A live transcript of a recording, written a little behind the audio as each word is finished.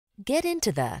Get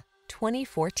into the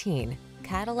 2014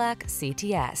 Cadillac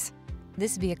CTS.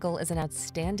 This vehicle is an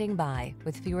outstanding buy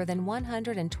with fewer than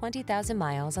 120,000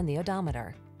 miles on the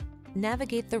odometer.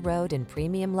 Navigate the road in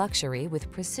premium luxury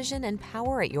with precision and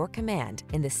power at your command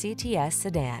in the CTS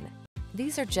sedan.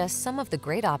 These are just some of the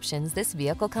great options this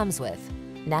vehicle comes with: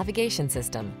 navigation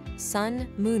system,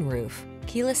 sun, moonroof,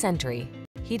 keyless entry,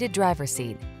 heated driver's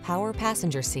seat, power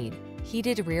passenger seat,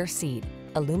 heated rear seat,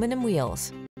 aluminum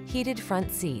wheels, heated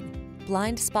front seat,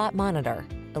 blind spot monitor,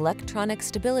 electronic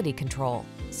stability control.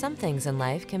 Some things in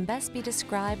life can best be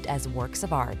described as works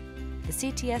of art. The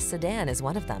CTS sedan is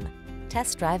one of them.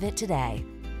 Test drive it today.